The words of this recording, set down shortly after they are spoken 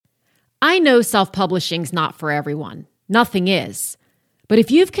I know self-publishing's not for everyone. Nothing is. But if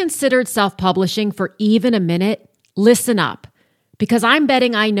you've considered self-publishing for even a minute, listen up, because I'm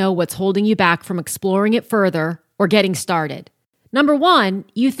betting I know what's holding you back from exploring it further or getting started. Number one,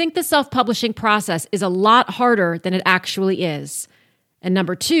 you think the self-publishing process is a lot harder than it actually is. And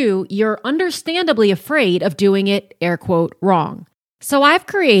number two, you're understandably afraid of doing it, air quote, wrong. So I've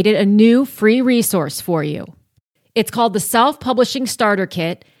created a new free resource for you. It's called the Self-Publishing Starter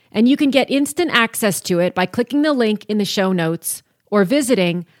Kit, and you can get instant access to it by clicking the link in the show notes or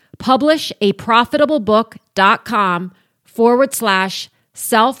visiting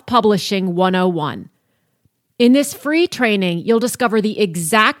publishaprofitablebook.com/self-publishing 101. In this free training, you'll discover the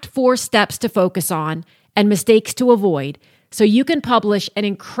exact 4 steps to focus on and mistakes to avoid so you can publish an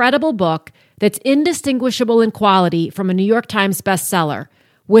incredible book that's indistinguishable in quality from a New York Times bestseller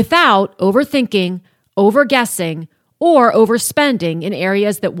without overthinking, overguessing, or overspending in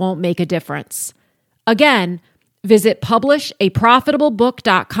areas that won't make a difference. Again, visit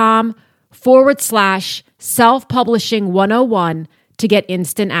publishaprofitablebook.com/self-publishing 101 to get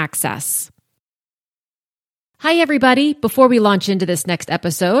instant access. Hi, everybody. Before we launch into this next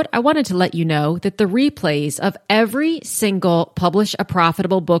episode, I wanted to let you know that the replays of every single Publish a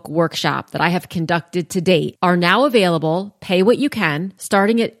Profitable Book workshop that I have conducted to date are now available, pay what you can,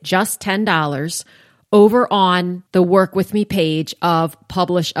 starting at just $10, over on the Work With Me page of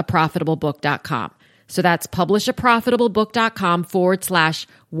publishaprofitablebook.com. So that's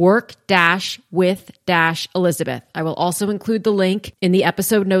publishaprofitablebook.com/work-with-Elizabeth. I will also include the link in the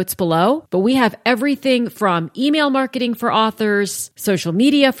episode notes below, but we have everything from email marketing for authors, social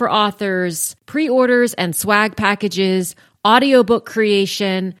media for authors, pre-orders and swag packages, audiobook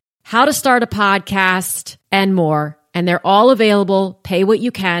creation, how to start a podcast, and more. And they're all available, pay what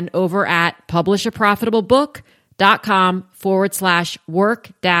you can, over at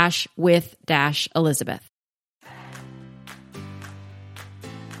publishaprofitablebook.com/work-with-Elizabeth.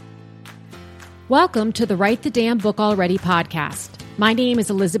 Welcome to the Write the Damn Book Already podcast. My name is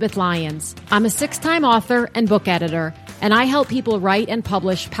Elizabeth Lyons. I'm a 6-time author and book editor, and I help people write and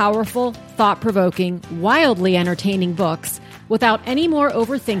publish powerful, thought-provoking, wildly entertaining books without any more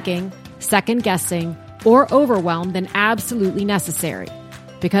overthinking, second-guessing, or overwhelm than absolutely necessary.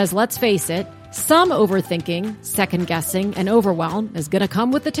 Because let's face it, some overthinking, second-guessing, and overwhelm is going to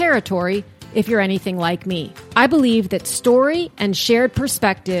come with the territory if you're anything like me. I believe that story and shared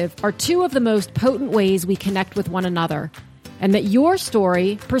perspective are 2 of the most potent ways we connect with one another, and that your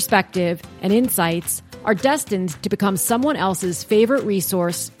story, perspective, and insights are destined to become someone else's favorite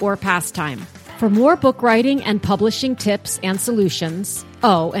resource or pastime. For more book writing and publishing tips and solutions,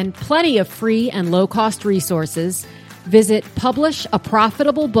 and plenty of free and low-cost resources, visit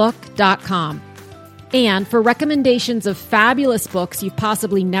publishaprofitablebook.com. And for recommendations of fabulous books you've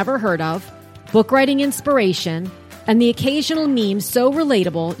possibly never heard of, book writing inspiration, and the occasional meme so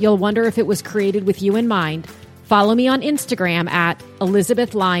relatable you'll wonder if it was created with you in mind, follow me on Instagram at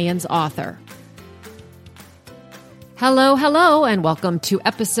Elizabeth Lyons Author. Hello, and welcome to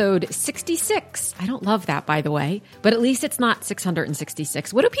episode 66. I don't love that, by the way, but at least it's not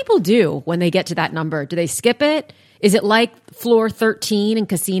 666. What do people do when they get to that number? Do they skip it? Is it like floor 13 in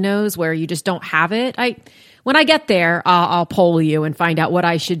casinos where you just don't have it? When I get there, I'll poll you and find out what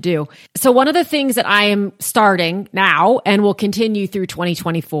I should do. So one of the things that I am starting now and will continue through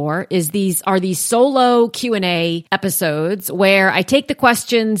 2024 is these solo Q&A episodes where I take the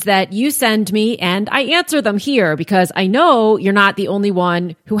questions that you send me and I answer them here because I know you're not the only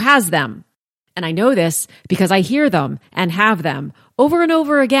one who has them. And I know this because I hear them and have them over and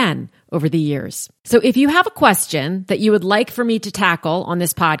over again over the years. So if you have a question that you would like for me to tackle on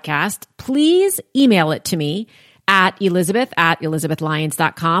this podcast, please email it to me at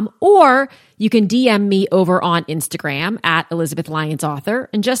elizabeth@elizabethlyons.com, or you can DM me over on Instagram at Elizabeth Lyons Author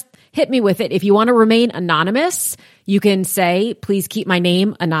and just hit me with it. If you want to remain anonymous, you can say, please keep my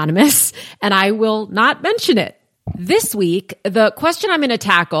name anonymous, and I will not mention it. This week, the question I'm going to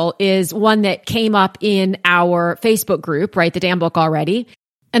tackle is one that came up in our Facebook group, Write the Damn Book Already.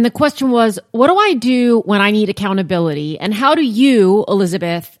 And the question was, what do I do when I need accountability? And how do you,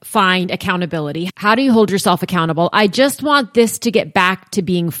 Elizabeth, find accountability? How do you hold yourself accountable? I just want this to get back to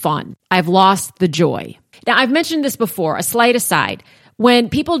being fun. I've lost the joy. Now, I've mentioned this before, a slight aside. When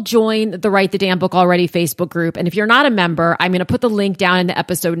people join the Write the Damn Book Already Facebook group, and if you're not a member, I'm going to put the link down in the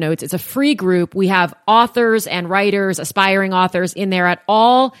episode notes. It's a free group. We have authors and writers, aspiring authors in there at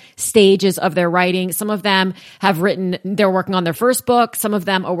all stages of their writing. Some of them have written, they're working on their first book. Some of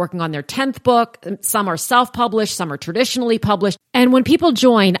them are working on their 10th book. Some are self-published. Some are traditionally published. And when people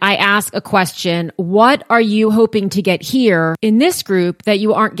join, I ask a question: what are you hoping to get here in this group that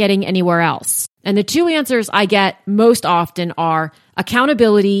you aren't getting anywhere else? And the two answers I get most often are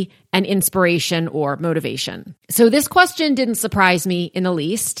accountability and inspiration or motivation. So this question didn't surprise me in the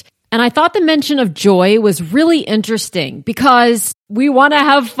least. And I thought the mention of joy was really interesting because we want to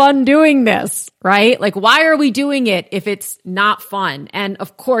have fun doing this, right? Like, why are we doing it if it's not fun? And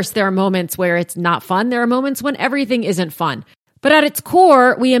of course, there are moments where it's not fun. There are moments when everything isn't fun. But at its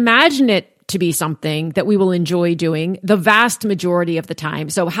core, we imagine it to be something that we will enjoy doing the vast majority of the time.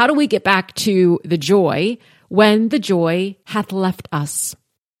 So how do we get back to the joy when the joy hath left us?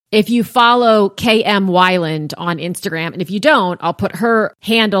 If you follow KM Weiland on Instagram, and if you don't, I'll put her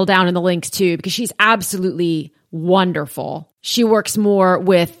handle down in the links too, because she's absolutely wonderful. She works more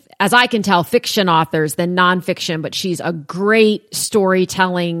with, as I can tell, fiction authors than nonfiction, but she's a great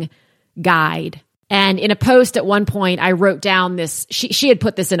storytelling guide. And in a post at one point, I wrote down this, she had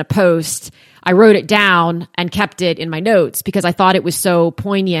put this in a post. I wrote it down and kept it in my notes because I thought it was so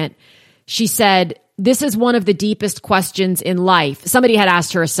poignant. She said, "This is one of the deepest questions in life." Somebody had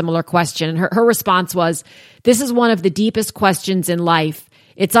asked her a similar question, and her response was, "This is one of the deepest questions in life.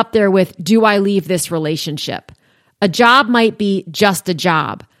 It's up there with, do I leave this relationship? A job might be just a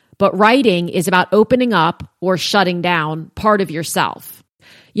job, but writing is about opening up or shutting down part of yourself."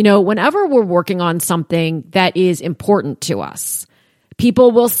 You know, whenever we're working on something that is important to us,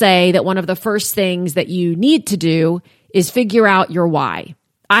 people will say that one of the first things that you need to do is figure out your why.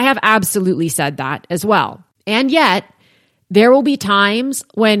 I have absolutely said that as well. And yet, there will be times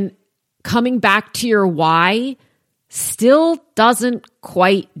when coming back to your why still doesn't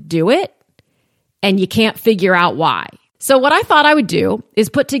quite do it, and you can't figure out why. So what I thought I would do is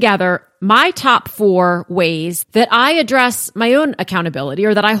put together my top 4 ways that I address my own accountability,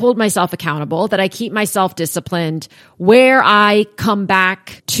 or that I hold myself accountable, that I keep myself disciplined, where I come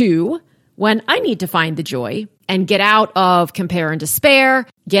back to when I need to find the joy and get out of compare and despair,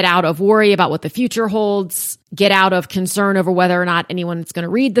 get out of worry about what the future holds, get out of concern over whether or not anyone's going to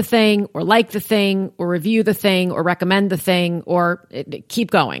read the thing or like the thing or review the thing or recommend the thing or keep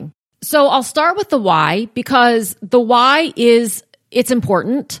going. So I'll start with the why, because the why it's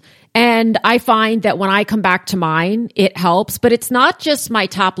important. And I find that when I come back to mine, it helps, but it's not just my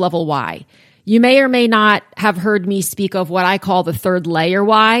top level why. You may or may not have heard me speak of what I call the third layer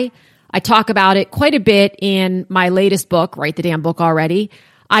why. I talk about it quite a bit in my latest book, Write the Damn Book Already.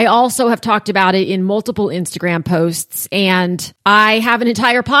 I also have talked about it in multiple Instagram posts, and I have an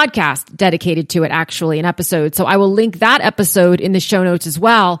entire podcast dedicated to it, actually, an episode. So I will link that episode in the show notes as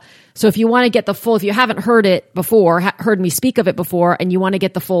well. So if you want to get the full, if you haven't heard it before, heard me speak of it before, and you want to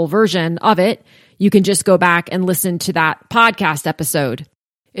get the full version of it, you can just go back and listen to that podcast episode.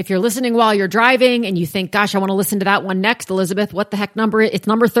 If you're listening while you're driving and you think, gosh, I want to listen to that one next, Elizabeth, what the heck number? It's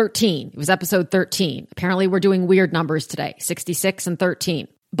number 13. It was episode 13. Apparently we're doing weird numbers today, 66 and 13.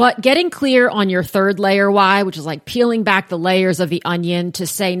 But getting clear on your third layer why, which is like peeling back the layers of the onion to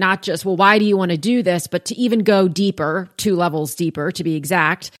say not just, well, why do you want to do this, but to even go deeper, 2 levels deeper to be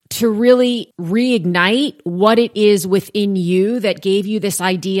exact, to really reignite what it is within you that gave you this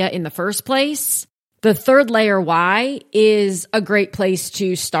idea in the first place. The third layer why is a great place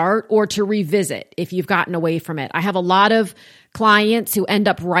to start or to revisit if you've gotten away from it. I have a lot of clients who end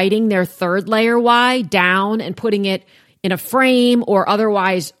up writing their third layer why down and putting it in a frame or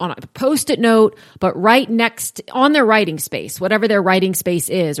otherwise on a Post-it note, but right next on their writing space, whatever their writing space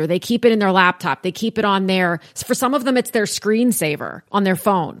is, or they keep it in their laptop. They keep it on for some of them, it's their screensaver on their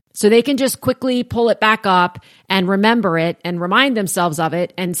phone. So they can just quickly pull it back up and remember it and remind themselves of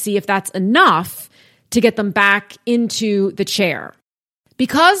it and see if that's enough to get them back into the chair.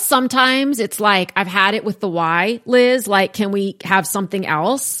 Because sometimes it's like, I've had it with the why, Liz, like, can we have something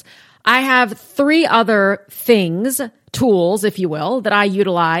else? I have 3 other things, tools, if you will, that I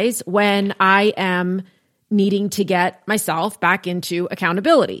utilize when I am needing to get myself back into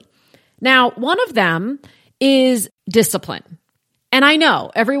accountability. Now, one of them is discipline. And I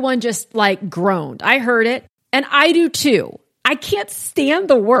know everyone just like groaned. I heard it, and I do too. I can't stand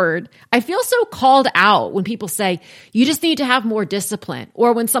the word. I feel so called out when people say, you just need to have more discipline.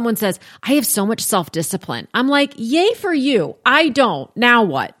 Or when someone says, I have so much self-discipline. I'm like, yay for you. I don't. Now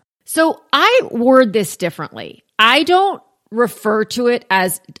what? So I word this differently. I don't refer to it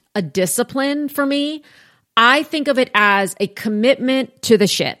as a discipline for me. I think of it as a commitment to the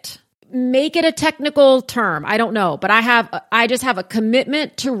shit. Make it a technical term. I don't know, but I just have a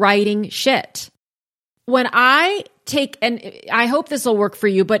commitment to writing shit. When I take, and I hope this will work for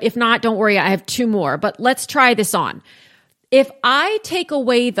you, but if not, don't worry, I have 2 more, but let's try this on. If I take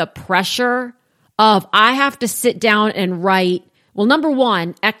away the pressure of I have to sit down and write, well, number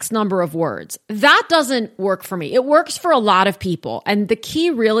 1, X number of words, that doesn't work for me. It works for a lot of people. And the key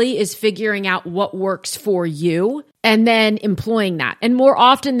really is figuring out what works for you and then employing that. And more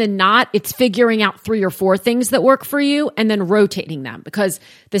often than not, it's figuring out 3 or 4 things that work for you and then rotating them, because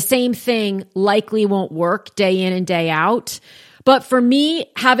the same thing likely won't work day in and day out. But for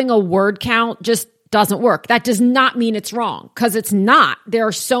me, having a word count just doesn't work. That does not mean it's wrong, because it's not. There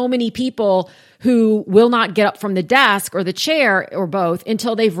are so many people who will not get up from the desk or the chair or both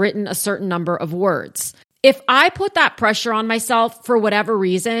until they've written a certain number of words. If I put that pressure on myself for whatever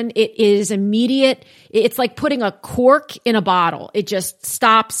reason, it is immediate. It's like putting a cork in a bottle. It just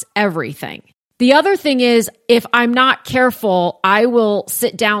stops everything. The other thing is, if I'm not careful, I will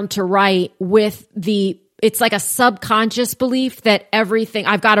sit down to write with it's like a subconscious belief that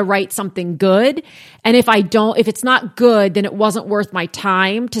I've got to write something good. And if it's not good, then it wasn't worth my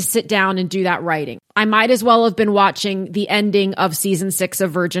time to sit down and do that writing. I might as well have been watching the ending of season 6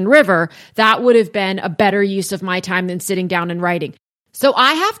 of Virgin River. That would have been a better use of my time than sitting down and writing. So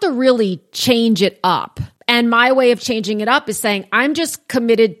I have to really change it up. And my way of changing it up is saying, I'm just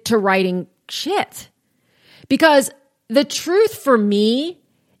committed to writing shit. Because the truth for me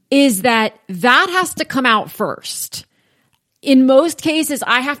is that has to come out first. In most cases,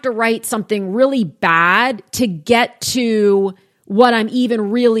 I have to write something really bad to get to what I'm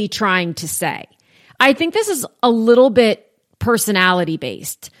even really trying to say. I think this is a little bit personality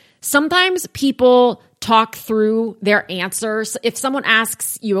based. Sometimes people talk through their answers. If someone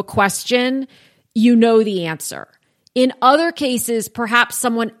asks you a question, you know the answer. In other cases, perhaps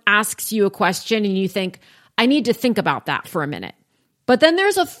someone asks you a question and you think, I need to think about that for a minute. But then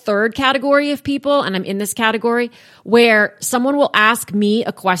there's a third category of people, and I'm in this category, where someone will ask me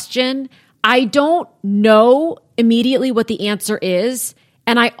a question. I don't know immediately what the answer is,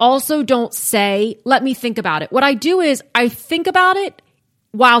 and I also don't say, let me think about it. What I do is I think about it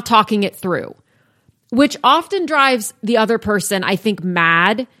while talking it through, which often drives the other person, I think,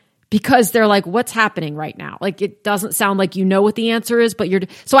 mad, because they're like, what's happening right now? Like, it doesn't sound like you know what the answer is, but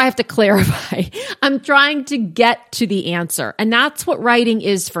so I have to clarify. I'm trying to get to the answer. And that's what writing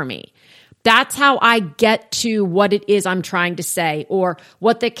is for me. That's how I get to what it is I'm trying to say, or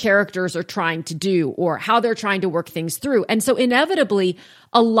what the characters are trying to do, or how they're trying to work things through. And so inevitably,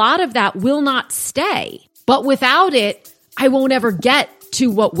 a lot of that will not stay. But without it, I won't ever get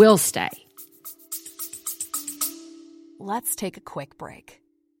to what will stay. Let's take a quick break.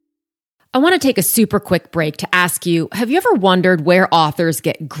 I want to take a super quick break to ask you, have you ever wondered where authors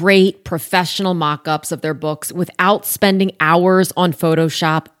get great professional mock-ups of their books without spending hours on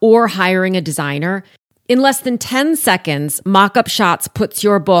Photoshop or hiring a designer? In less than 10 seconds, Mock-Up Shots puts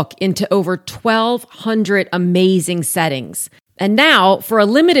your book into over 1,200 amazing settings. And now, for a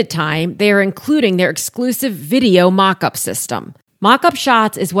limited time, they are including their exclusive video mock-up system. Mock-Up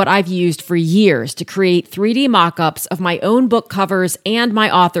Shots is what I've used for years to create 3D mock-ups of my own book covers and my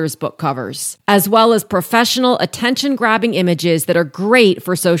author's book covers, as well as professional attention-grabbing images that are great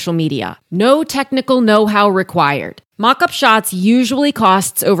for social media. No technical know-how required. Mock-Up Shots usually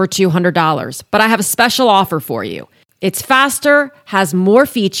costs over $200, but I have a special offer for you. It's faster, has more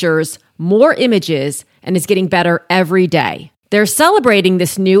features, more images, and is getting better every day. They're celebrating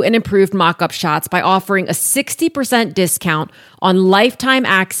this new and improved Mock-Up Shots by offering a 60% discount on lifetime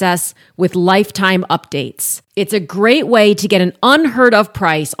access with lifetime updates. It's a great way to get an unheard of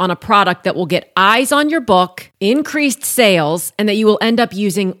price on a product that will get eyes on your book, increased sales, and that you will end up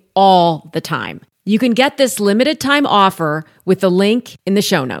using all the time. You can get this limited time offer with the link in the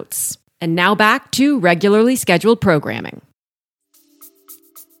show notes. And now back to regularly scheduled programming.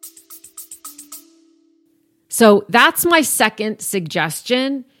 So that's my second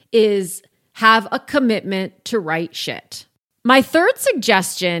suggestion, is have a commitment to write shit. My third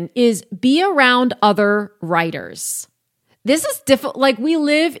suggestion is be around other writers. This is difficult. Like,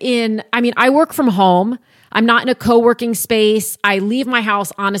 I work from home. I'm not in a co-working space. I leave my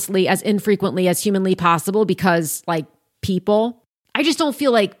house, honestly, as infrequently as humanly possible because, people. I just don't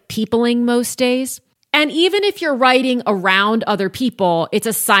feel like peopling most days. And even if you're writing around other people, it's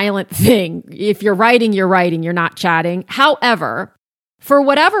a silent thing. If you're writing, you're not chatting. However, for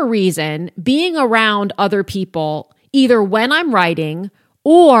whatever reason, being around other people, either when I'm writing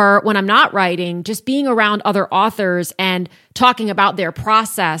or when I'm not writing, just being around other authors and talking about their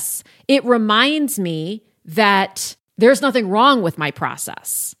process, it reminds me that there's nothing wrong with my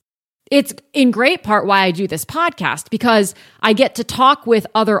process. It's in great part why I do this podcast, because I get to talk with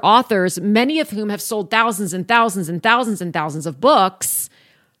other authors, many of whom have sold thousands and thousands and thousands and thousands of books,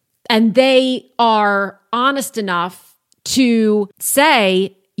 and they are honest enough to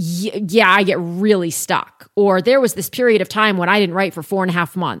say, yeah, I get really stuck. Or there was this period of time when I didn't write for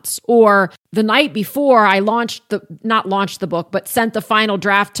 4.5 months. Or the night before I not launched the book, but sent the final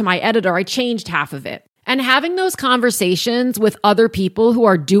draft to my editor, I changed half of it. And having those conversations with other people who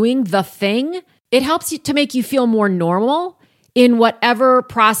are doing the thing, it helps you to make you feel more normal in whatever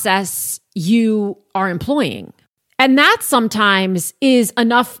process you are employing. And that sometimes is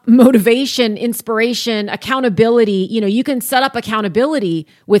enough motivation, inspiration, accountability. You can set up accountability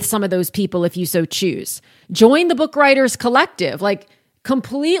with some of those people if you so choose. Join the Book Writers Collective,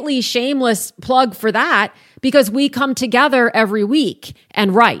 completely shameless plug for that, because we come together every week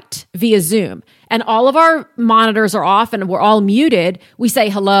and write via Zoom. And all of our monitors are off and we're all muted. We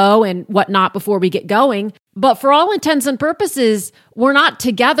say hello and whatnot before we get going. But for all intents and purposes, we're not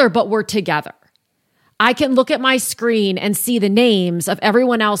together, but we're together. I can look at my screen and see the names of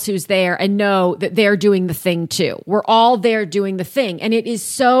everyone else who's there and know that they're doing the thing too. We're all there doing the thing. And it is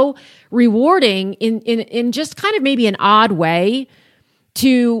so rewarding in just kind of maybe an odd way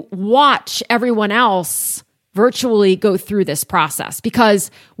to watch everyone else virtually go through this process.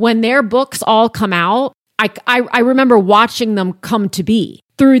 Because when their books all come out, I remember watching them come to be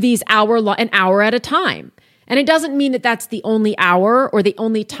through these an hour at a time. And it doesn't mean that that's the only hour or the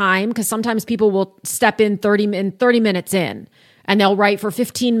only time, because sometimes people will step in 30 minutes in and they'll write for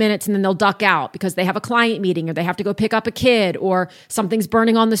 15 minutes and then they'll duck out because they have a client meeting or they have to go pick up a kid or something's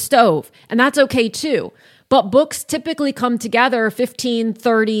burning on the stove. And that's okay too. But books typically come together 15,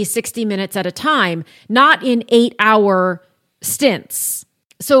 30, 60 minutes at a time, not in 8-hour stints.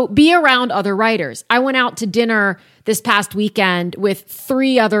 So be around other writers. I went out to dinner this past weekend with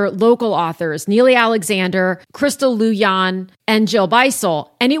 3 other local authors, Neely Alexander, Crystal Lujan, and Jill Beisel.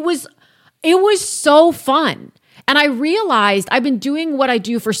 And it was so fun. And I realized I've been doing what I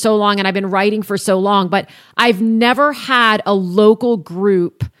do for so long and I've been writing for so long, but I've never had a local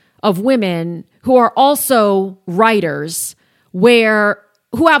group of women who are also writers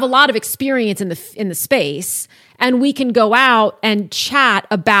who have a lot of experience in the space, and we can go out and chat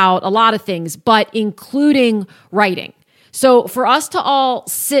about a lot of things, but including writing. So for us to all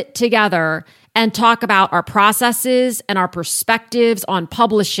sit together and talk about our processes and our perspectives on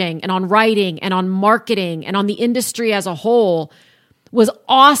publishing and on writing and on marketing and on the industry as a whole was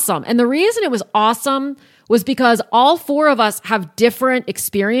awesome. And the reason it was awesome was because all 4 of us have different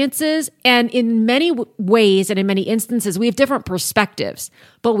experiences, and in many ways and in many instances, we have different perspectives,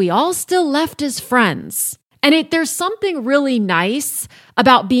 but we all still left as friends. And there's something really nice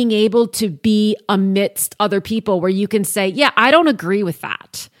about being able to be amidst other people where you can say, yeah, I don't agree with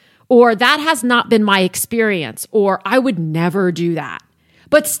that, or that has not been my experience, or I would never do that,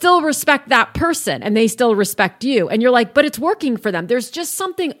 but still respect that person and they still respect you. And you're like, but it's working for them. There's just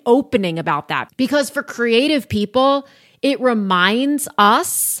something opening about that, because for creative people, it reminds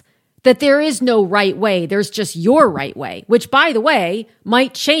us that there is no right way. There's just your right way, which, by the way,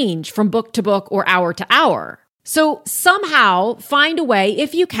 might change from book to book or hour to hour. So somehow find a way,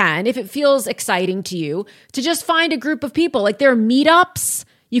 if you can, if it feels exciting to you, to just find a group of people. Like there are meetups.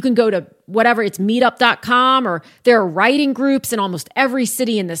 You can go to whatever, it's meetup.com, or there are writing groups in almost every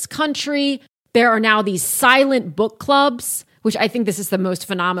city in this country. There are now these silent book clubs, which I think this is the most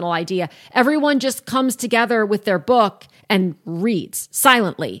phenomenal idea. Everyone just comes together with their book and reads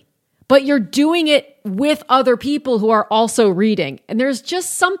silently. But you're doing it with other people who are also reading. And there's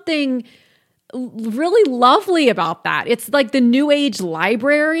just something really lovely about that. It's like the new age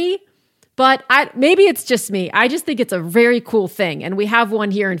library, but maybe it's just me. I just think it's a very cool thing. And we have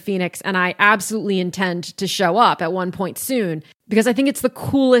one here in Phoenix, and I absolutely intend to show up at one point soon because I think it's the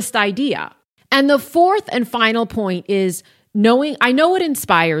coolest idea. And the 4th and final point is I know what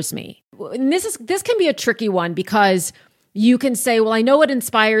inspires me. And this can be a tricky one, because you can say, well, I know what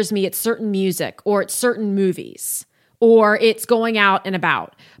inspires me. It's certain music, or it's certain movies, or it's going out and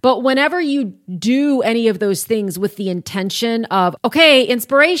about. But whenever you do any of those things with the intention of, okay,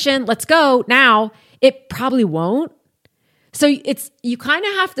 inspiration, let's go now, it probably won't. So you kind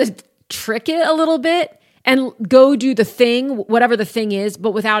of have to trick it a little bit and go do the thing, whatever the thing is,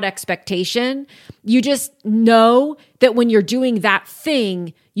 but without expectation. You just know that when you're doing that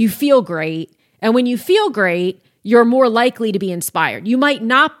thing, you feel great. And when you feel great, you're more likely to be inspired. You might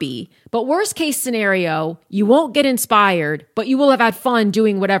not be, but worst case scenario, you won't get inspired, but you will have had fun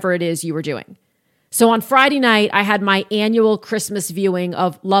doing whatever it is you were doing. So on Friday night, I had my annual Christmas viewing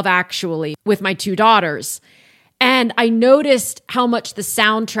of Love Actually with my 2 daughters. And I noticed how much the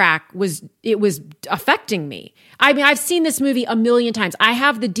soundtrack was affecting me. I mean, I've seen this movie a million times. I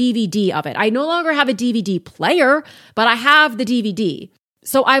have the DVD of it. I no longer have a DVD player, but I have the DVD.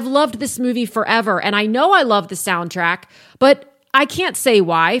 So I've loved this movie forever. And I know I love the soundtrack, but I can't say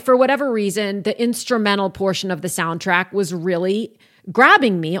why. For whatever reason, the instrumental portion of the soundtrack was really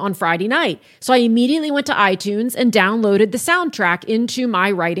grabbing me on Friday night. So I immediately went to iTunes and downloaded the soundtrack into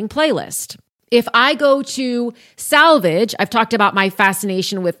my writing playlist. If I go to salvage, I've talked about my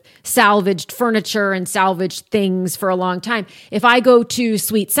fascination with salvaged furniture and salvaged things for a long time. If I go to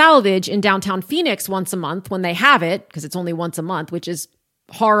Sweet Salvage in downtown Phoenix once a month when they have it, because it's only once a month, which is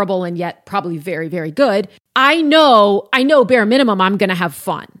horrible and yet probably very, very good, I know bare minimum I'm going to have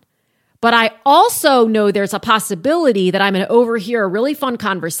fun. But I also know there's a possibility that I'm going to overhear a really fun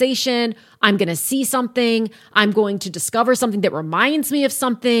conversation. I'm going to see something. I'm going to discover something that reminds me of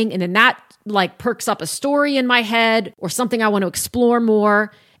something. And then that perks up a story in my head or something I want to explore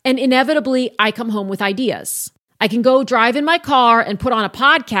more. And inevitably, I come home with ideas. I can go drive in my car and put on a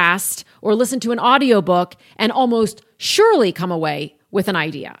podcast or listen to an audiobook and almost surely come away with an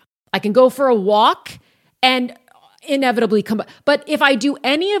idea. I can go for a walk and inevitably come back. But if I do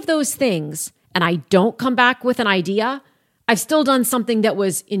any of those things and I don't come back with an idea, I've still done something that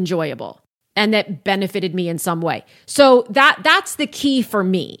was enjoyable and that benefited me in some way. So that's the key for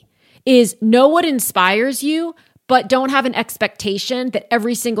me, is know what inspires you, but don't have an expectation that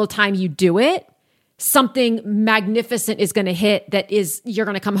every single time you do it, something magnificent is going to hit you're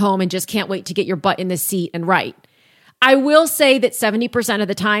going to come home and just can't wait to get your butt in the seat and write. I will say that 70% of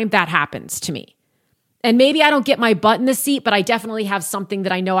the time that happens to me. And maybe I don't get my butt in the seat, but I definitely have something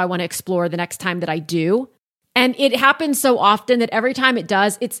that I know I want to explore the next time that I do. And it happens so often that every time it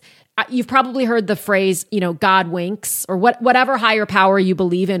does, you've probably heard the phrase, God winks, or whatever higher power you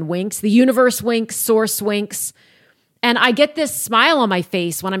believe in winks. The universe winks, source winks. And I get this smile on my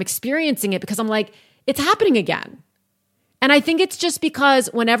face when I'm experiencing it because I'm like, it's happening again. And I think it's just because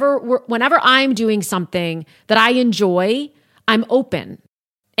whenever I'm doing something that I enjoy, I'm open.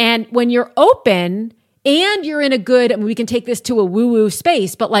 And when you're open, and you're in a good, we can take this to a woo-woo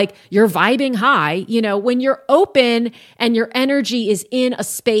space, but you're vibing high, when you're open and your energy is in a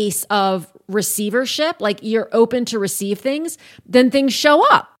space of receivership, you're open to receive things, then things show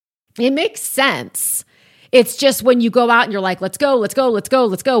up. It makes sense. It's just when you go out and you're like, let's go,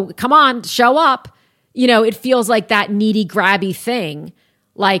 come on, show up. It feels like that needy, grabby thing.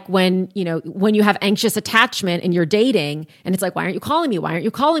 Like when you have anxious attachment and you're dating and it's like, why aren't you calling me? Why aren't you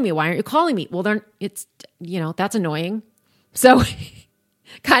calling me? Why aren't you calling me? Well, that's annoying. So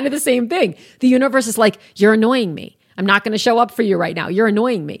kind of the same thing. The universe is like, you're annoying me. I'm not going to show up for you right now. You're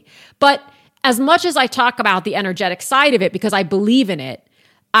annoying me. But as much as I talk about the energetic side of it, because I believe in it,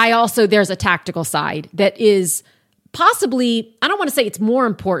 there's a tactical side that is possibly, I don't want to say it's more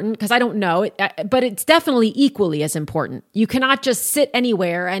important because I don't know, but it's definitely equally as important. You cannot just sit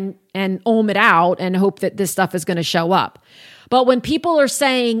anywhere and ohm it out and hope that this stuff is going to show up. But when people are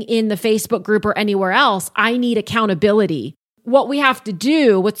saying in the Facebook group or anywhere else, I need accountability, what we have to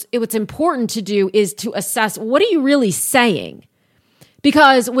do, what's important to do is to assess, what are you really saying?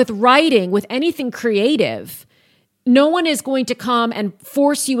 Because with writing, with anything creative, no one is going to come and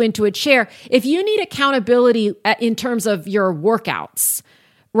force you into a chair. If you need accountability in terms of your workouts,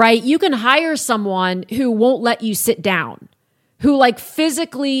 right? You can hire someone who won't let you sit down, who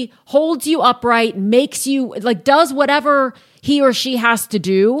physically holds you upright, makes you does whatever he or she has to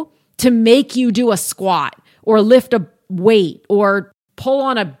do to make you do a squat or lift a weight or pull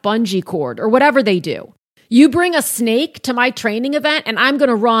on a bungee cord or whatever they do. You bring a snake to my training event and I'm going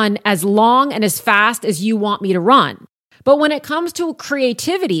to run as long and as fast as you want me to run. But when it comes to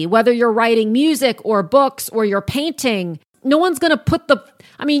creativity, whether you're writing music or books or you're painting, no one's going to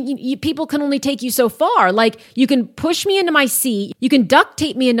people can only take you so far. You can push me into my seat. You can duct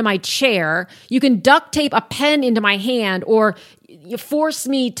tape me into my chair. You can duct tape a pen into my hand, or you force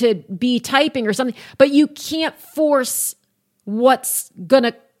me to be typing or something, but you can't force what's going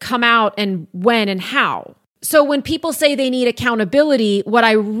to come out and when and how. So when people say they need accountability, what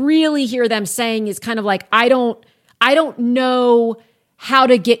I really hear them saying is kind of like, I don't know how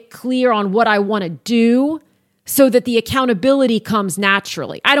to get clear on what I want to do so that the accountability comes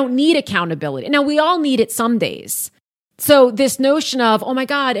naturally. I don't need accountability. Now, we all need it some days. So this notion of, oh my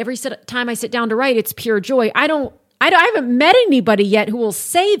God, every time I sit down to write, it's pure joy. I haven't met anybody yet who will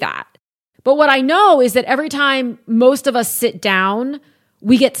say that. But what I know is that every time most of us sit down,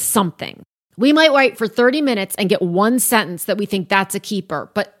 we get something. We might write for 30 minutes and get one sentence that we think that's a keeper.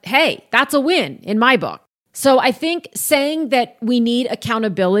 But hey, that's a win in my book. So I think saying that we need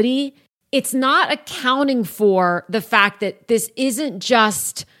accountability, it's not accounting for the fact that this isn't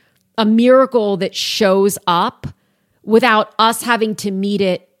just a miracle that shows up without us having to meet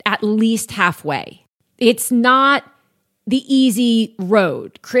it at least halfway. It's not the easy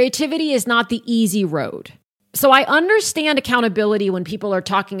road. Creativity is not the easy road. So I understand accountability when people are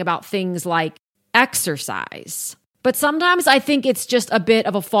talking about things like exercise. But sometimes I think it's just a bit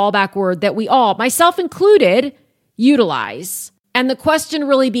of a fallback word that we all, myself included, utilize. And the question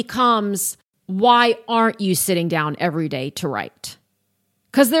really becomes, why aren't you sitting down every day to write?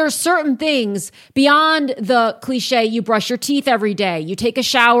 Because there are certain things beyond the cliche, you brush your teeth every day, you take a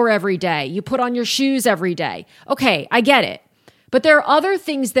shower every day, you put on your shoes every day. Okay, I get it. But there are other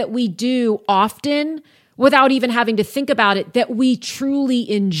things that we do often without even having to think about it that we truly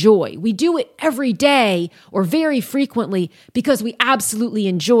enjoy. We do it every day or very frequently because we absolutely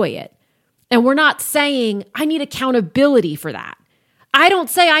enjoy it. And we're not saying, I need accountability for that. I don't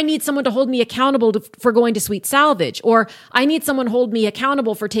say I need someone to hold me accountable for going to Sweet Salvage, or I need someone to hold me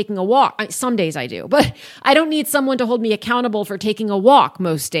accountable for taking a walk. Some days I do, but I don't need someone to hold me accountable for taking a walk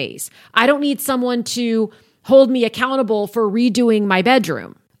most days. I don't need someone to hold me accountable for redoing my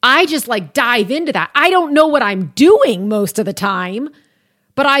bedroom. I just dive into that. I don't know what I'm doing most of the time,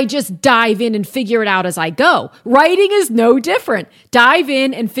 but I just dive in and figure it out as I go. Writing is no different. Dive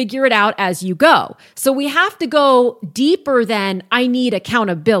in and figure it out as you go. So we have to go deeper than I need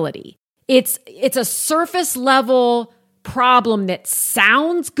accountability. It's a surface level problem that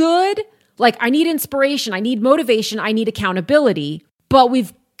sounds good. Like I need inspiration, I need motivation, I need accountability, but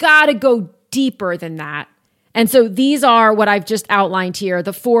we've got to go deeper than that. And so these are what I've just outlined here,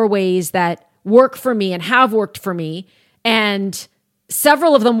 the 4 ways that work for me and have worked for me. And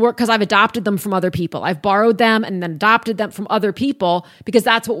several of them work because I've adopted them from other people. I've borrowed them and then adopted them from other people because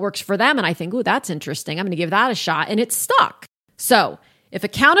that's what works for them. And I think, ooh, that's interesting. I'm going to give that a shot. And it's stuck. So if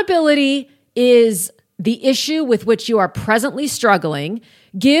accountability is the issue with which you are presently struggling,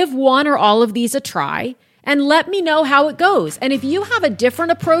 give one or all of these a try and let me know how it goes. And if you have a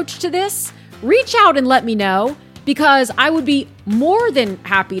different approach to this, reach out and let me know, because I would be more than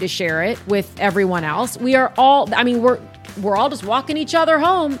happy to share it with everyone else. We're all just walking each other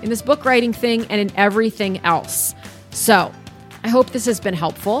home in this book writing thing and in everything else. So I hope this has been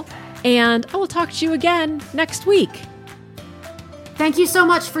helpful, and I will talk to you again next week. Thank you so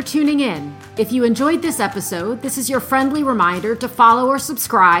much for tuning in. If you enjoyed this episode, this is your friendly reminder to follow or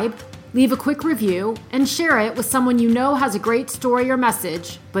subscribe, leave a quick review, and share it with someone you know has a great story or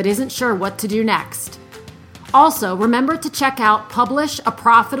message, but isn't sure what to do next. Also, remember to check out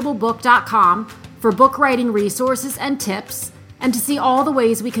publishaprofitablebook.com for book writing resources and tips, and to see all the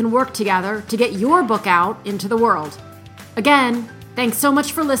ways we can work together to get your book out into the world. Again, thanks so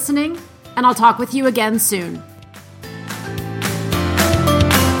much for listening, and I'll talk with you again soon.